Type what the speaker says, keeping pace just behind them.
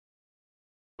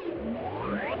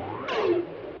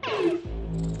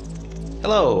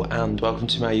Hello and welcome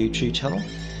to my YouTube channel,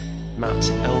 Matt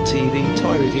LTV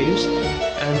Toy Reviews,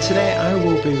 and today I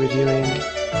will be reviewing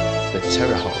the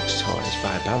Terrahawks toys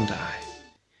by Bandai.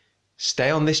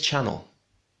 Stay on this channel,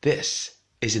 this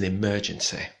is an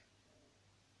emergency.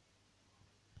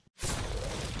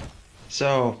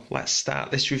 So let's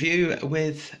start this review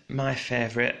with my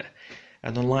favourite,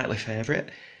 an unlikely favourite.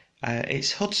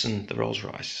 It's Hudson, the Rolls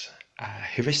Royce. A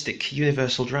heuristic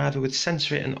universal driver with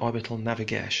sensory and orbital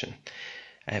navigation.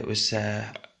 It was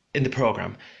in the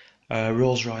programme a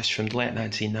Rolls Royce from the late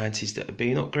 1990s that had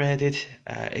been upgraded.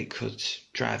 It could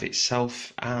drive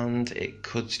itself and it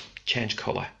could change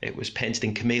colour. It was painted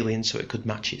in chameleon so it could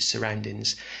match its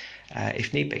surroundings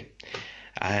if need be.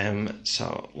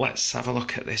 So let's have a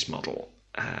look at this model.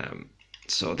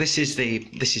 So this is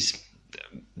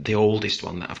the oldest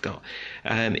one that I've got.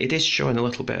 It is showing a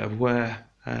little bit of wear.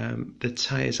 The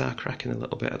tyres are cracking a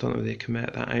little bit. I don't know whether you can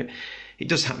make that out. It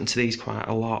does happen to these quite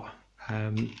a lot.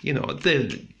 You know,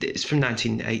 it's from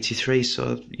 1983,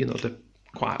 so you know they're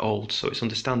quite old, so it's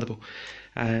understandable.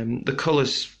 The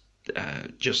colours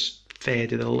just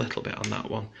faded a little bit on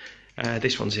that one.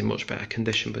 This one's in much better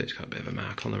condition, but it's got a bit of a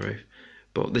mark on the roof.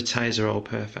 But the tyres are all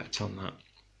perfect on that.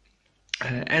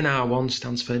 NR1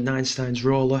 stands for Neinstein's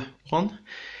Roller 1,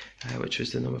 which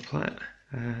was the number plate.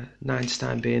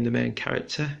 Neinstein being the main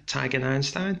character, Tiger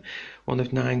Neinstein, one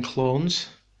of 9 clones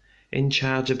in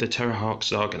charge of the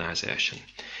Terrahawks organisation.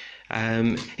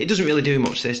 It doesn't really do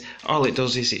much, this. All it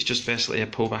does is it's just basically a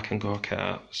pull back and go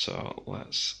kart. So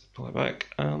let's pull it back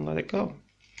and let it go.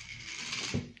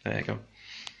 There you go.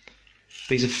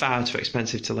 These are far too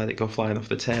expensive to let it go flying off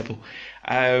the table.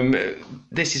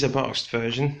 This is a boxed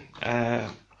version,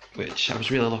 which I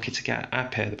was really lucky to get. I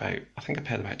think I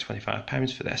paid about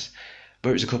 £25 for this. But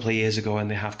it was a couple of years ago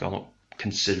and they have gone up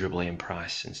considerably in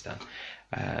price since then.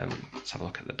 Let's have a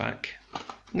look at the back.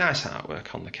 Nice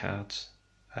artwork on the cards.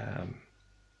 There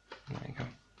you go.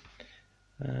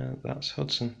 That's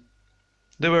Hudson.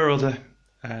 There were other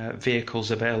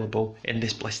vehicles available in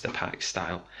this blister pack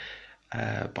style,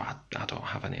 but I don't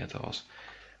have any of those.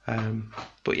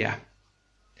 But yeah,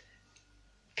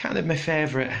 kind of my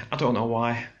favourite. I don't know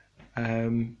why,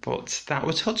 but that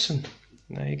was Hudson.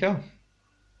 There you go.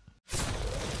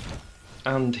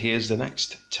 And here's the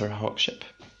next Terrahawk ship,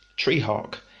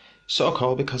 Treehawk, so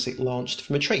called because it launched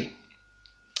from a tree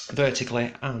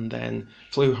vertically and then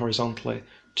flew horizontally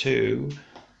to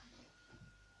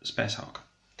Spacehawk.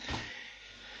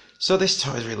 So this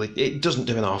toy is it doesn't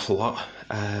do an awful lot.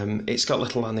 It's got a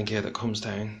little landing gear that comes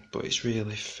down, but it's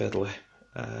really fiddly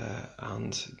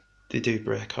and they do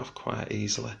break off quite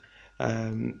easily.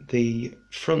 The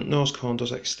front nose cone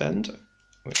does extend,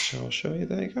 which I'll show you.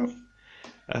 There you go.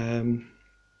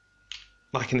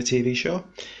 Like in the TV show,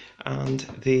 and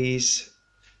these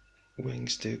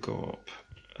wings do go up.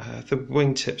 The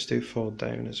wingtips do fold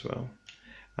down as well,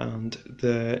 and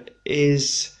there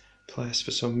is place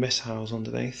for some missiles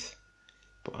underneath,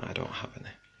 but I don't have any.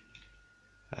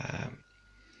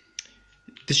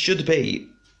 There should be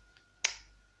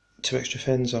 2 extra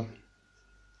fins on,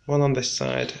 one on this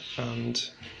side and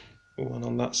one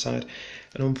on that side,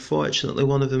 and unfortunately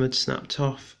one of them had snapped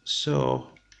off, so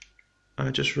I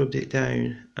just rubbed it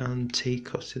down and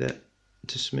T-cutted it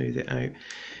to smooth it out.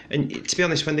 And to be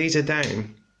honest, when these are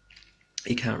down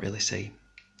you can't really see,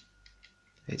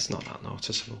 it's not that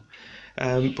noticeable.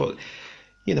 But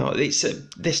you know, it's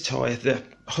this toy, the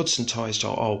Hudson toys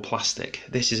are all plastic.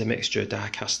 This is a mixture of die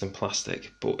cast and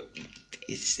plastic, but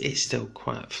it's still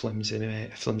quite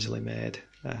flimsily made.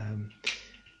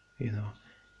 You know,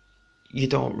 you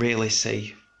don't really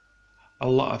see a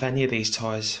lot of any of these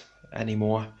toys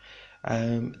anymore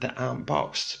that aren't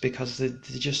boxed, because they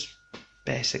just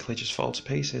basically just fall to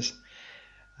pieces.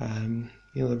 You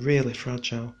know, they're really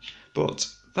fragile. But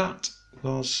that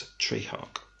was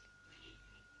Treehawk.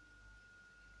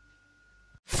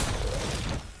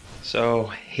 So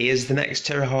here's the next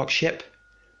Terrahawk ship,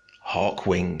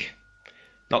 Hawkwing.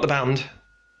 Not the band,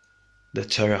 the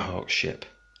Terrahawk ship.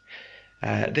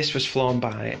 This was flown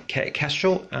by Kate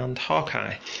Kestrel and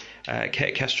Hawkeye.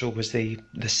 Kate Kestrel was the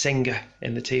singer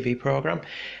in the TV programme.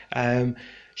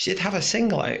 She did have a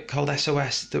single out called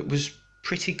SOS that was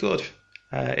pretty good,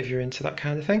 if you're into that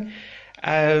kind of thing.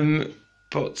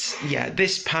 But yeah,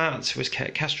 this part was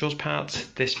Kate Kestrel's part,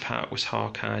 this part was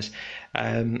Hawkeye's.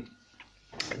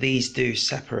 These do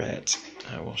separate.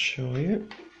 I will show you.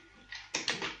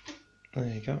 There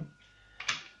you go.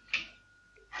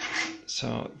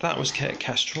 So that was Kate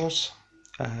Kestrel's.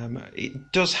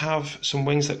 It does have some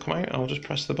wings that come out. I'll just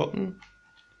press the button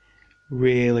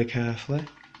really carefully.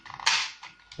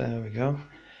 There we go.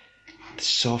 They're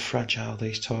so fragile,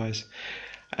 these toys.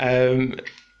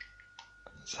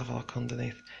 Let's have a look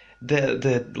underneath.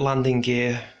 The landing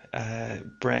gear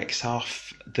breaks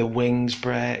off. The wings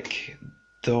break.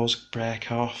 Those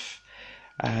break off.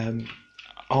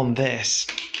 On this,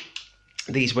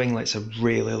 these winglets are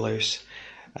really loose.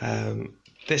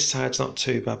 This side's not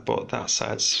too bad, but that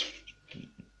side's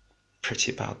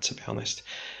pretty bad, to be honest.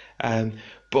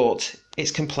 But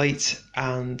it's complete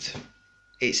and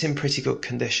it's in pretty good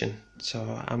condition,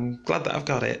 so I'm glad that I've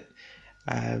got it.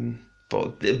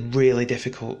 But a really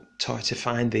difficult toy to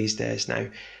find these days now,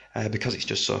 because it's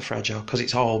just so fragile, because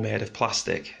it's all made of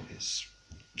plastic. It's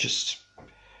just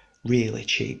really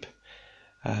cheap.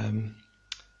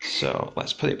 So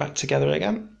let's put it back together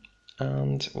again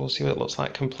and we'll see what it looks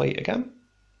like complete again.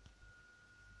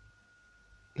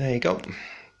 There you go.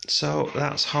 So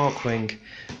that's Hawkwing.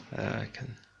 I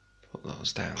can put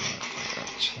those down like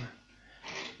that, actually.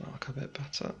 That'll look a bit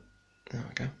better. There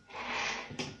we go.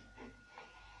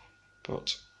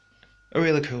 But a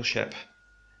really cool ship,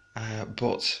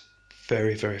 but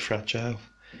very, very fragile.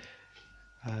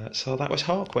 So that was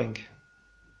Hawkwing.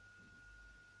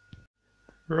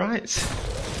 Right,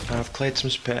 I've cleared some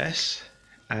space,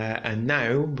 and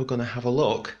now we're going to have a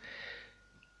look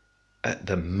at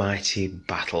the mighty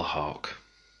Battlehawk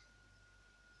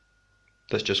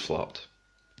that's just flopped.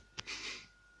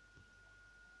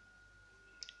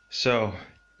 So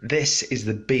this is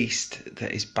the beast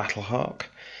that is Battlehawk.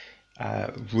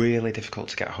 Really difficult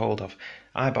to get hold of.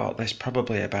 I bought this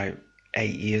probably about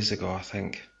 8 years ago, I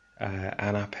think,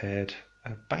 and I paid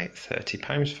about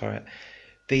 £30 for it.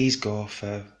 These go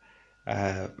for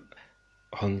 £100,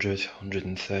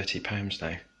 £130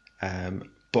 now.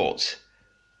 But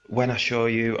when I show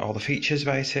you all the features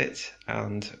about it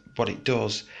and what it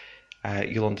does,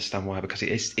 you'll understand why, because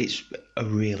it's a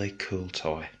really cool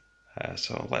toy.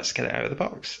 So let's get it out of the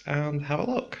box and have a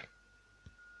look.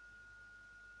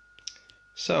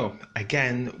 So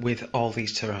again, with all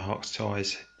these Terrahawks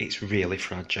toys, it's really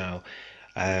fragile.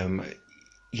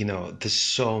 You know, there's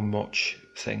so much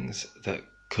things that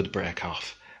could break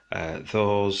off.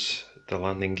 The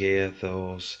landing gear,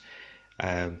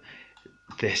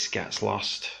 this gets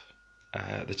lost,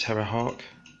 the Terrahawk,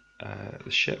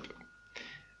 the ship,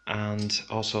 and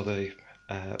also the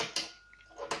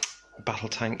battle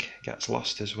tank gets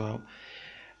lost as well.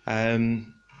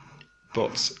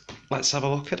 But let's have a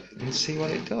look at it and see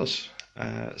what it does.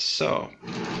 So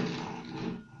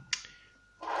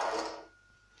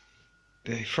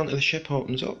the front of the ship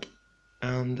opens up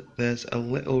and there's a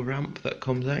little ramp that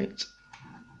comes out.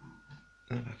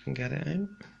 If I can get it out.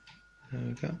 There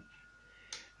we go.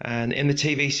 And in the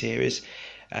TV series,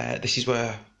 this is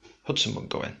where Hudson would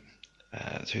go in,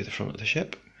 through the front of the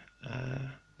ship.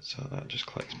 So that just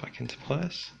clicks back into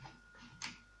place.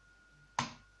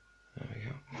 There we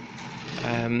go.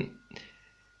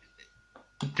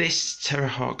 This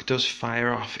Terrahawk does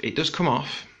fire off. It does come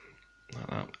off like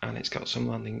that, and it's got some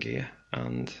landing gear,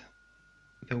 and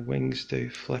the wings do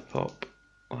flip up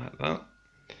like that,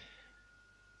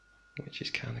 which is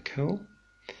kind of cool.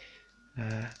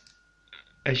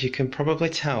 As you can probably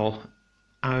tell,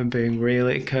 I'm being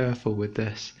really careful with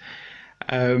this.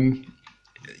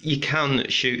 You can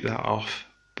shoot that off,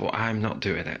 but I'm not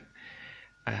doing it.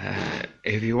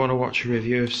 If you want to watch a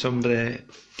review of somebody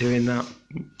doing that,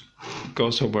 go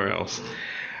somewhere else.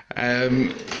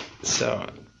 So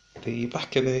the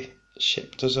back of the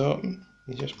ship does open.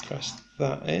 You just press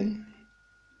that in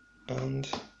and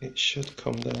it should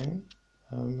come down.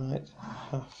 I might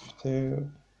have to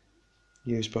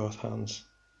use both hands.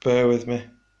 Bear with me.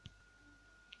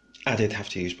 I did have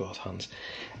to use both hands.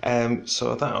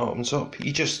 So that opens up.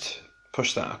 You just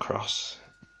push that across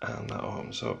and that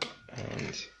opens up,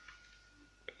 and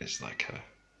it's like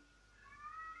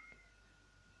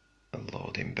a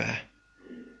loading bay.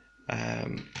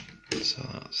 So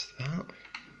that's that.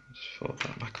 Just fold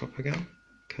that back up again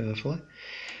carefully.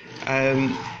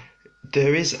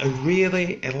 There is a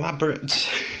really elaborate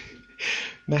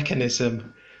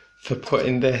mechanism for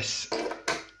putting this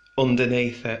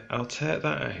underneath it. I'll take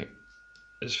that out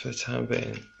just for the time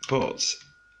being, but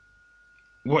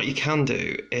what you can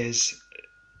do is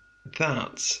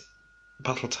that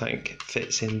battle tank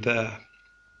fits in there,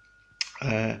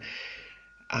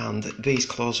 and these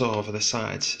close over the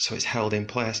sides so it's held in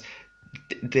place.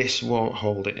 This won't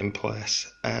hold it in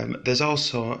place. There's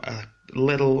also a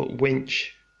little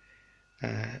winch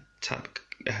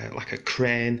like a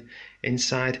crane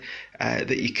inside,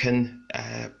 that you can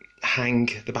hang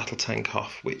the battle tank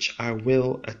off, which I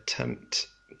will attempt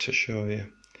to show you,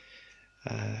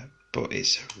 but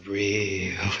it's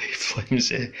really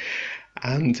flimsy.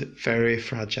 and very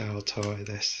fragile toy,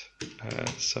 this.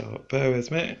 So bear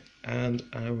with me and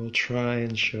I will try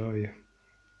and show you.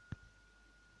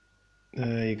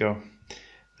 There you go.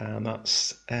 And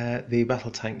that's the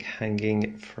battle tank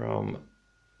hanging from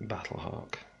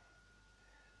Battlehawk.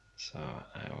 So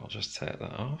I will just take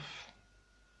that off.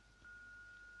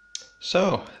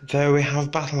 So there we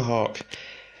have Battlehawk.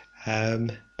 A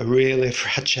really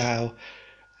fragile,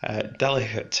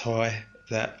 delicate toy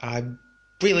that I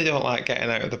really don't like getting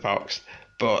out of the box,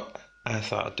 but I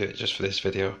thought I'd do it just for this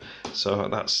video. So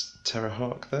that's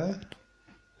Terrahawk there.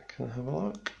 I can have a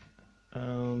look.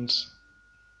 And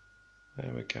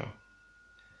there we go.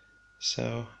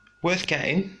 So worth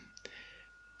getting,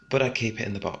 but I'd keep it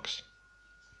in the box.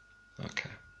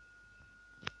 Okay.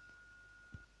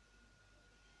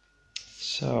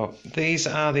 So these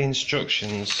are the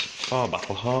instructions for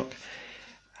Battlehawk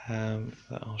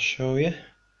that I'll show you.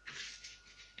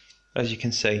 As you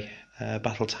can see,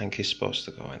 battle tank is supposed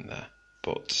to go in there,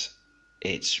 but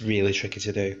it's really tricky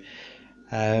to do.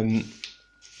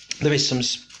 There is some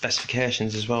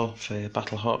specifications as well for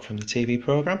Battlehawk from the TV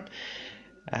programme.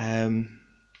 There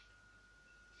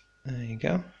you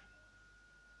go.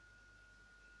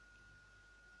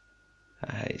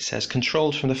 It says,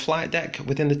 controlled from the flight deck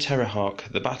within the Terrahawk,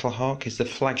 the Battlehawk is the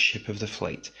flagship of the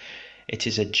fleet. It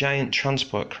is a giant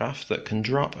transport craft that can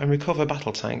drop and recover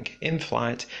battle tank in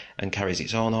flight and carries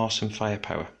its own awesome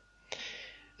firepower.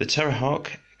 The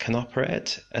Terrahawk can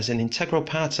operate as an integral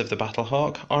part of the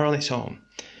Battlehawk or on its own.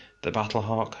 The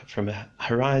Battlehawk from a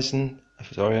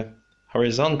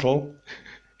horizontal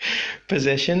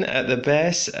position at the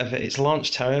base of its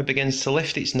launch tower begins to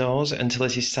lift its nose until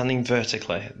it is standing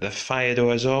vertically. The fire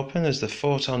doors open as the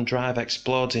photon drive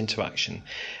explodes into action,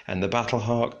 and the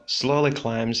Battlehawk slowly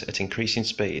climbs at increasing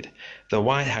speed. The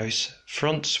White House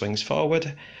front swings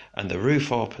forward, and the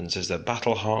roof opens as the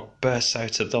Battlehawk bursts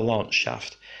out of the launch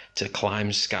shaft to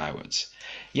climb skywards.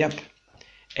 Yep,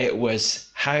 it was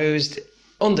housed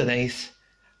underneath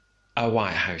a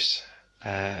White House.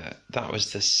 That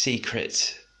was the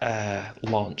secret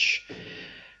launch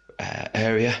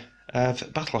area of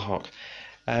Battlehawk.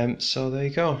 So there you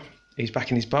go. He's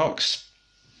back in his box.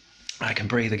 I can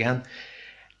breathe again.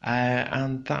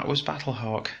 And that was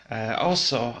Battlehawk.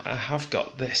 Also, I have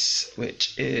got this,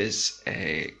 which is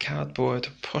a cardboard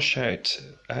push-out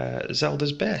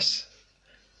Zelda's base,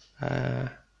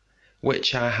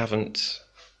 which I haven't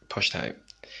pushed out.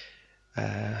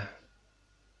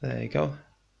 There you go.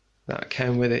 That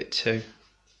came with it too,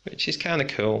 which is kind of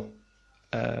cool.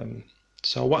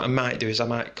 So what I might do is I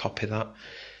might copy that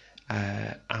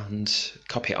and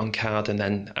copy it on card and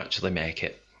then actually make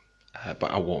it,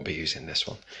 but I won't be using this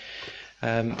one.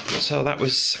 So that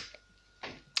was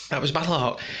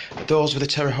Battlehawk. Those were the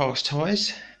Terrahawks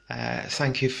toys.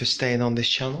 Thank you for staying on this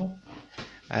channel.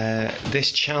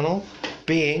 This channel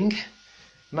being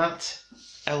Matt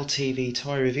LTV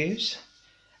Toy Reviews.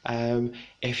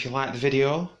 If you like the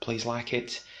video, please like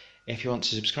it. If you want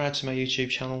to subscribe to my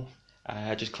YouTube channel,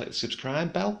 just click the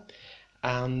subscribe bell,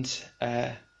 and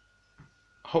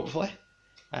hopefully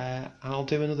I'll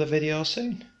do another video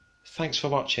soon. Thanks for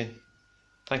watching.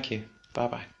 Thank you. Bye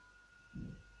bye.